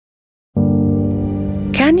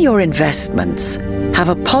Can your investments have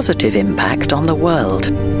a positive impact on the world?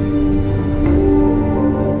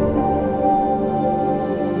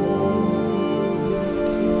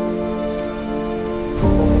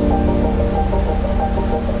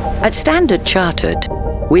 At Standard Chartered,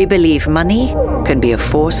 we believe money can be a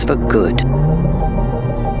force for good.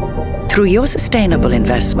 Through your sustainable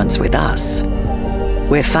investments with us,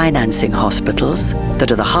 we're financing hospitals that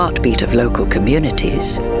are the heartbeat of local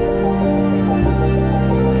communities,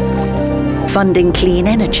 funding clean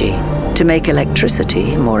energy to make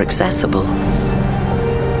electricity more accessible,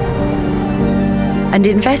 and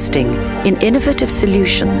investing in innovative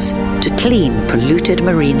solutions to clean polluted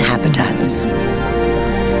marine habitats.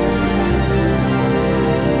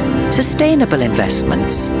 Sustainable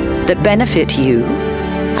investments that benefit you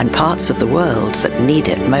and parts of the world that need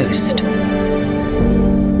it most.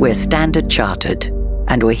 We're Standard Chartered,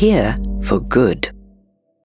 and we're here for good.